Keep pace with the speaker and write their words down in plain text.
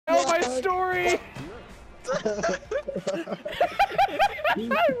my story!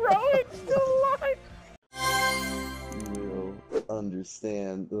 Rowan's still alive! You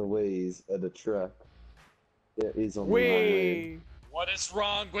understand the ways of the truck. There is only one Wait! way. What is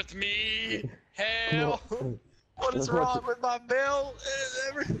wrong with me? Hell! What is wrong with my belt?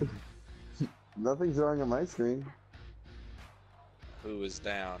 Nothing's wrong on my screen. Who is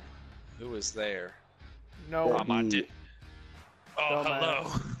down? Who is there? No. I'm on it. Oh,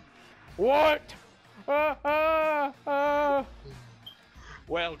 Dumbass. hello. What?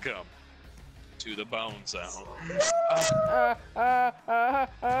 Welcome to the Bone Zone.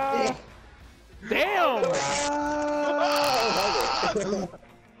 Damn!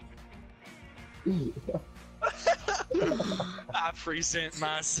 I present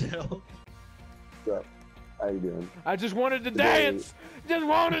myself. So, how you doing? I just wanted to dance! Just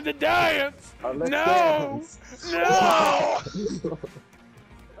wanted to dance! Let's No! dance.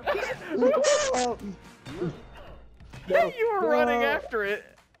 No! You were running after it.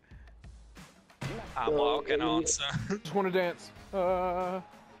 I'm walking on sun. Just want to dance.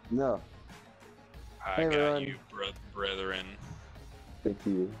 No, I Hey, got Ron. you, brethren. thank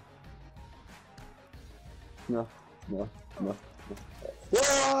you. No.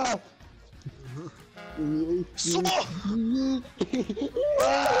 Ah!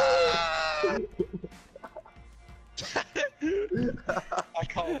 I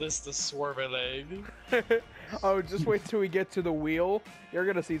call this the swerve leg. Oh, just wait till we get to the wheel. You're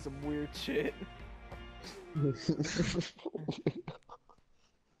gonna see some weird shit.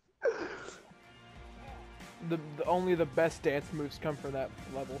 Only the best dance moves come from that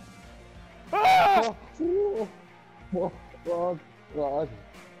level. Ah! Rod.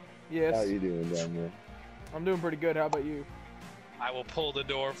 Yes, How you doing down there? I'm doing pretty good. How about you? I will pull the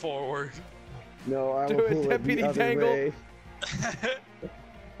door forward. No, I Do will it, pull Deputy it the other Tangle. way.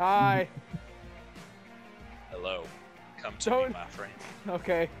 Hi. Hello. Come to Don't- me, my friend.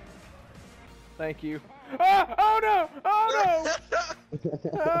 Okay. Thank you. Ah! Oh no! Oh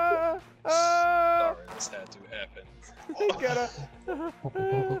no! Sorry, this had to happen. I gotta.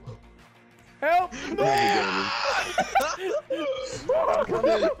 Help!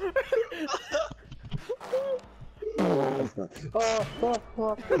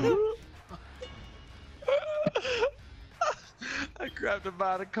 I grabbed him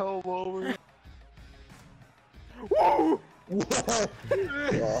by the comb over. Woo!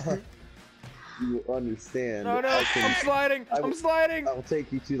 You understand? No, no! I can- I'm sliding! I'm sliding! I'll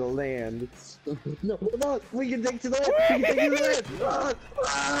take you to the land. No, we can take to the land. We can take you to the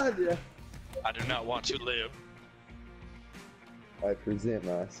land. Yeah. I do not want to live. I present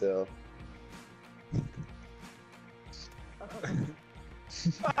myself.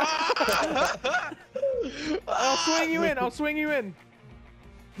 I'll swing you in! I'll swing you in!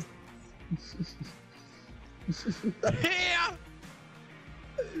 Yeah!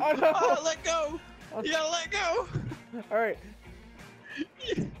 Oh no! Oh, let go! Yeah, let go! Alright.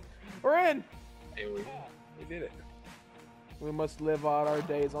 We're in! Hey, we did it. We must live out our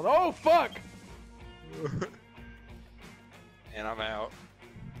days on. Oh fuck! And I'm out.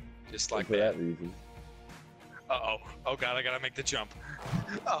 Just like For that. that reason. Uh-oh. Oh god, I gotta make the jump.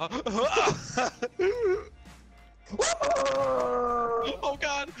 Oh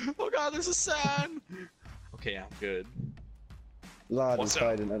god! Oh god, there's a sign! Okay, I'm good. Lord What's is up?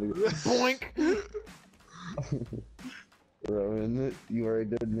 fighting under. Boink! Rowan, you are a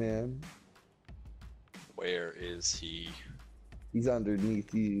good man. Where is he? He's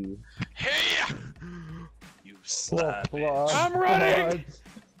underneath you. Hey! You slide bitch. I'm running!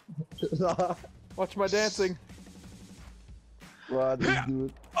 Rod, Watch my dancing. Rod is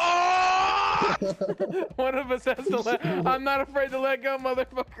good. Oh! One of us has to let. I'm not afraid to let go,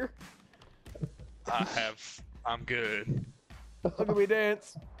 motherfucker. I'm good. Look at me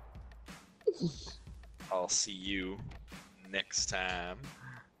dance. I'll see you next time.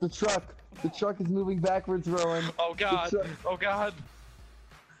 The truck is moving backwards, Rowan. Oh god! truck- Oh god!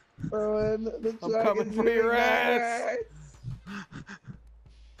 Rowan, the I'm truck coming is for your moving ass.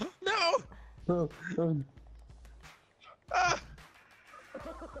 No! Rowan, Ah!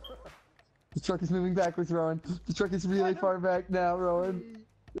 the truck is moving backwards, Rowan. The truck is really far back now, Rowan.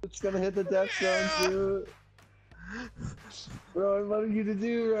 It's gonna hit the death zone soon. Rowan, what are you to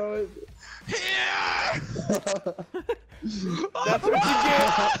do, Rowan? Yeah! That's what you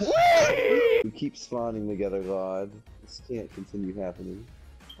get. Whee! We keep spawning together, Rod. This can't continue happening.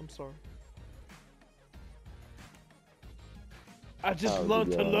 I'm sorry. I just Oh, love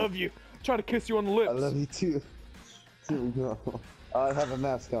to God. love you. Try to kiss you on the lips. I love you too. No. I have a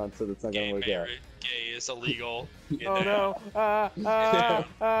mask on, so that's not gonna Gay work out. marriage, gay this illegal. Get Oh down. no! Get down.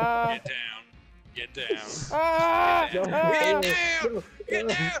 Get down. Get down. Get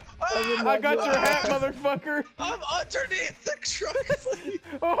down. I got your hat, motherfucker! I'm underneath the truck.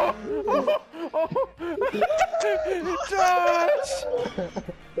 Oh! Dodge!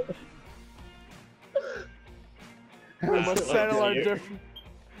 We must settle our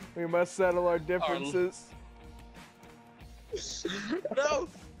We must settle our differences. No.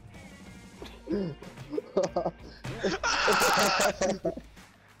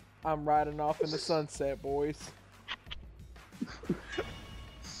 I'm riding off in the sunset, boys.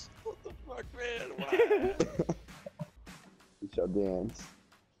 What the fuck, man? Why? It's your dance.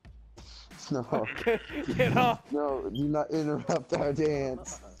 No. Get off! No, do not interrupt our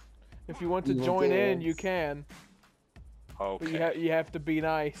dance. If you want to You join in, dance. you can. But Okay. you have to be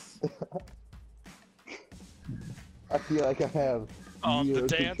nice. I feel like I have. The zero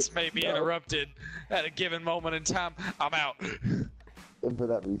dance control. may be interrupted at a given moment in time. I'm out. And for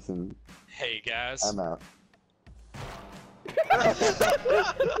that reason, Hey guys. I'm out. I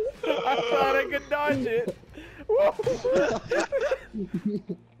thought I could dodge it. Whoa.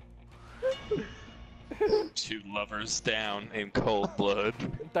 2 lovers down in cold blood.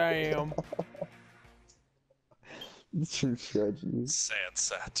 Damn. True tragedy. Sad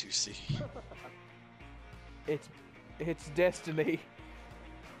sight to see. It's destiny.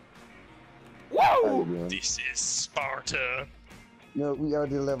 How you Whoa! doing? This is Sparta. No, we are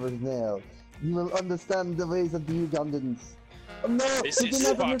the lovers now. You will understand the ways of the Ugandans. Oh, no! This he is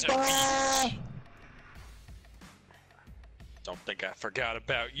did not Sparta. understand! Don't think I forgot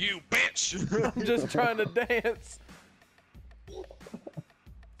about you, bitch. I'm just trying to dance.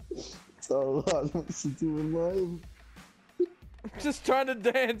 So what wants to do in life? Just trying to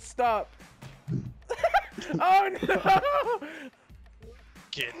dance. Stop. Oh no!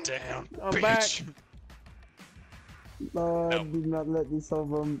 Get down, I'm bitch. No, No. do not let this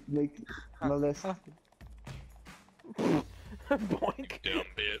over make molest. Boink. Dumb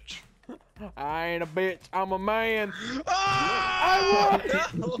bitch. I ain't a bitch. I'm a man. Ah! I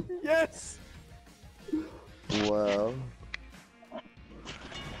won! Yes. Well,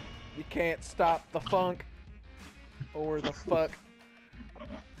 You can't stop the funk. Or the fuck.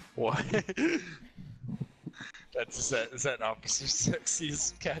 What? Is that Officer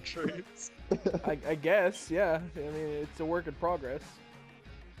Sexy's catchphrase? I guess, yeah. I mean, it's a work in progress.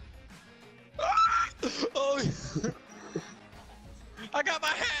 Oh! I got my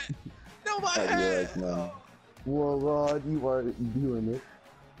hat! No, my hat! yes, man. Well, Rod, you are doing it.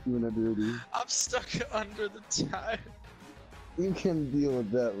 Doing it dirty. I'm stuck under the tire. You can deal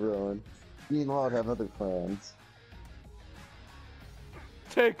with that, Rowan. Me and Rod have other plans.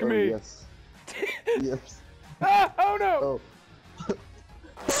 Take Oh, me. yes. Yes. Ah! Oh no!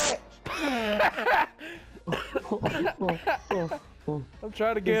 Oh. I'm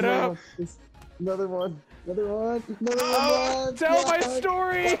trying to get up. Another one. Another one. Another Oh, one. tell my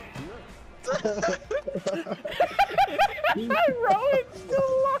story. Rowan's still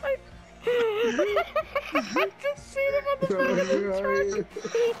alive. I can see them on the back of the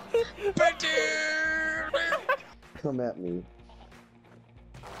truck. Come at me.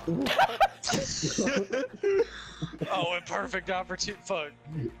 Oh, and perfect opportunity. Fuck.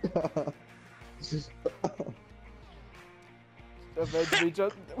 Eventually,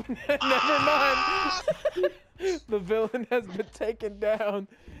 just never mind. The villain has been taken down.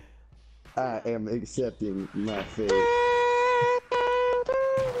 I am accepting my fate.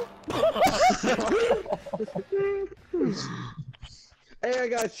 Hey, I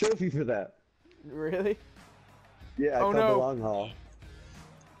got a trophy for that. Really? Yeah, I Oh, called no. the long haul.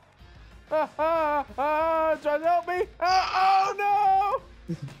 Try to help me. Oh no!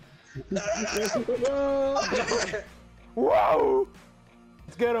 Whoa!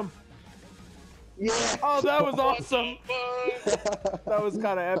 Let's get him. Yeah. Oh, that was awesome. Fuck. That was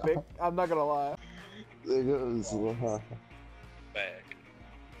kind of epic. I'm not gonna lie. There goes. Back.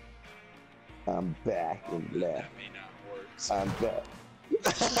 I'm back in black. That may not work. I'm back.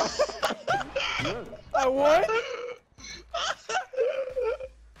 I what?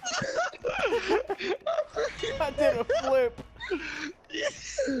 I did a flip.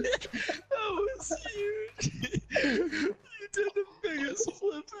 That was huge. You did the biggest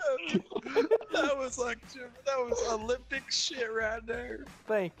flip ever. That was like, that was Olympic shit right there.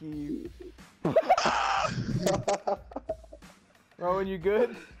 Thank you. Rowan, you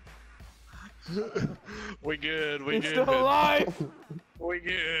good? We good. We You're good. still man. alive? We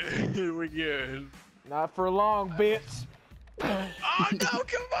good. We good. Not for long, bitch. Oh no!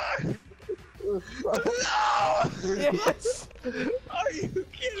 Come on! No! Yes. Are you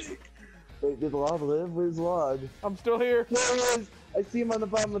kidding? Wait, did Lod live? Where's Lod? I'm still here. There he is! I see him on the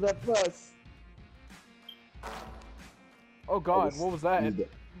bottom of that bus. Oh God, what was that?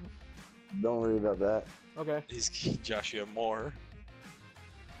 Don't worry about that. Okay. He's Joshua Moore.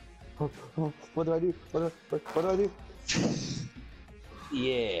 What do I do? What do I do?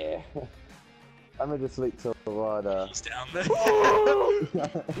 Yeah. I'm gonna just wait till Lod, He's down there.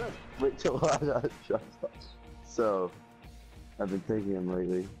 wait till Lod, shows up. So, I've been taking him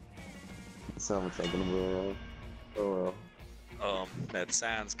lately. So much like in the world. Oh well. That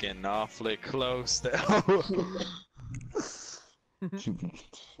sound's getting awfully close there.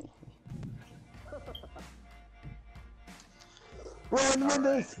 Run, win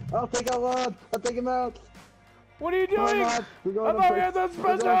this! I'll take out Lod! I'll take him out! What are you Come on, doing? Lod! We're going I'm on out places. here, that's We're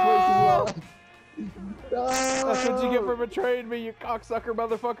going special! places, Lod. That's what you get for betraying me, you cocksucker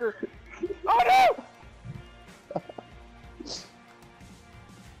motherfucker! Oh no!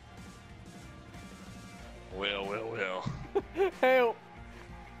 Well. Help!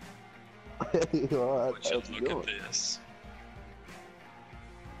 Hey, Lod, Would you how's it look going? at this?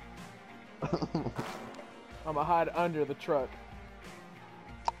 I'ma hide under the truck.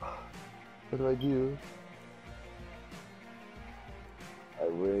 What do I do? I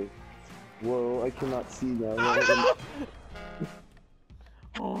wait. Whoa, I cannot see now. Oh, no!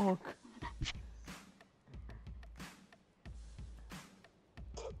 Oh,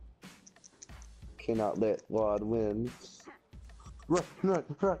 Cannot let Lod win. Run, run,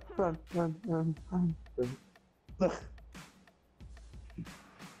 run, run, run, run, run, run.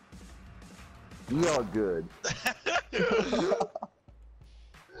 You are good.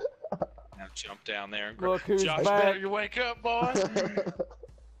 Now jump down there and grab. Look who's Josh, back. better you wake up, boy.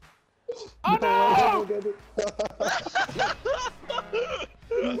 Oh no!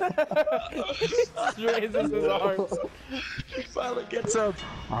 He raises his arms. He finally gets up.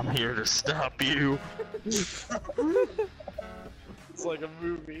 I'm here to stop you. It's like a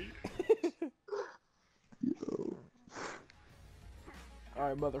movie.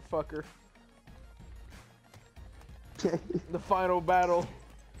 Alright, motherfucker. The final battle.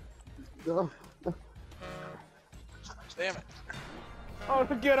 No. Damn it. Oh,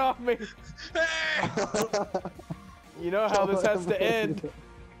 get off me! Hey! You know how this has to end.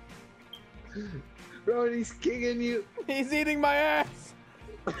 Bro, he's kicking you. He's eating my ass!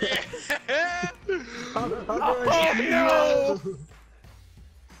 How do I Oh no!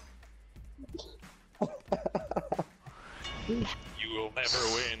 You will never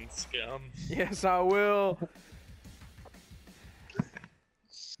win, scum. Yes, I will.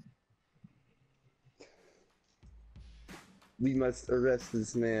 We must arrest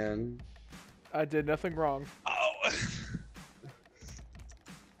this man. I did nothing wrong. Oh.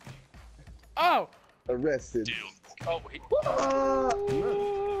 Oh! Arrested. Dude. Oh, he... Fuck!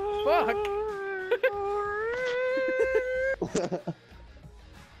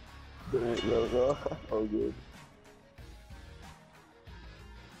 No. Oh, good.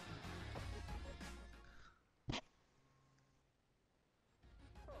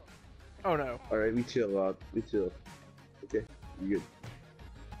 Oh no. Alright, we chill, Lod. We chill. Okay, you good.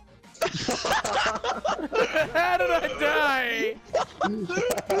 How did I die?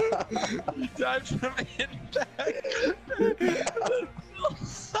 You died from impact.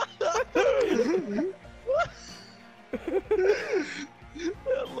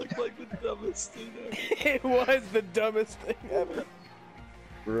 That looked like the dumbest thing ever. It was the dumbest thing ever.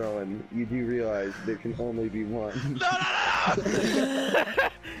 Rowan, you do realize there can only be one. No!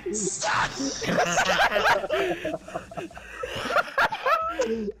 Stop!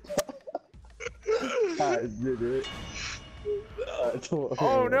 I did it.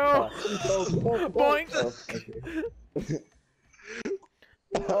 Oh no! Boink! Okay.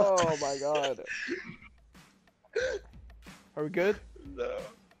 Oh my god. Are we good? No.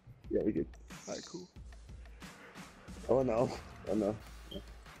 Yeah, we good. Alright, cool. Oh no. Oh no.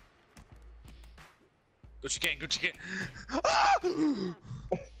 Gucci gang. Ah!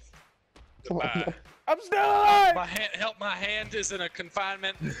 Goodbye. I'm still alive! My hand is in a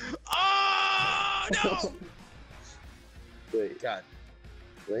confinement. Oh no! Wait. God.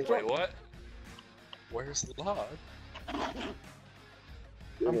 Wait. Wait, what? Where's the log?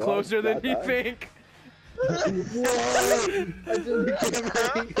 I'm closer than you think. Whoa! I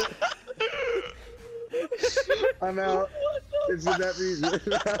didn't I'm out. It's for that reason.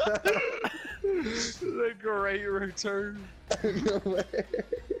 The great return. No way.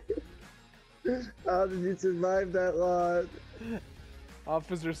 How did you survive that long?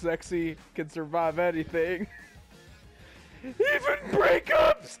 Officer Sexy can survive anything. Even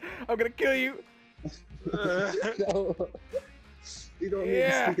breakups! I'm gonna kill you! No. You don't need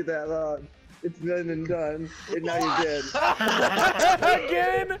to speak it that loud. It's done and done, and now you're dead.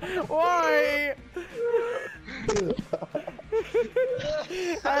 Again? Why?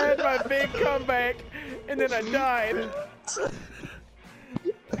 I had my big comeback, and then I died.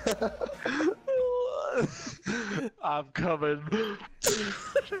 I'm coming.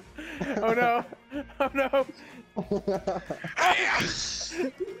 Oh no! Oh no!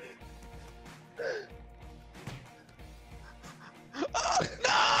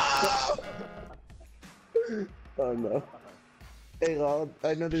 Oh no. Hey, Lord,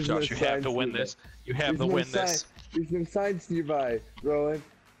 I know there's Josh, no you have signs to win nearby. this. You have to win this. There's no signs nearby, Rowan.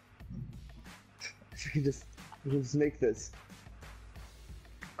 We just make this.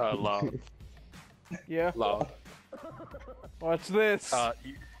 Law. Yeah. Law. Watch this.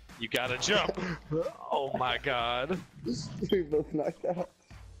 You gotta jump. Oh my god. We both knocked out.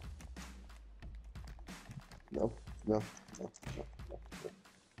 No.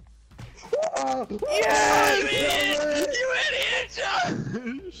 Oh, Yes! You idiot,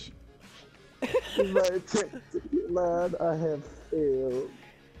 Josh! my attempt to get loud, I have failed.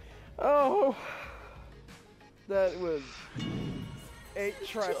 Oh, that was 8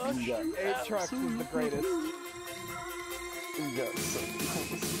 trucks. 8 trucks is the greatest. We got so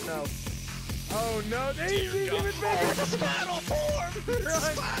close. No. Oh no! He's even better. Spinal form!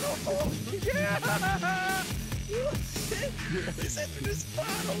 Spinal form! Yeah! He's in his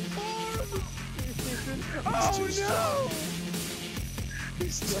spinal form! Oh no!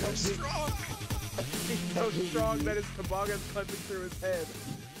 He's so strong! He's so strong that his toboggan's clipping through his head.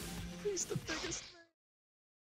 He's the biggest man.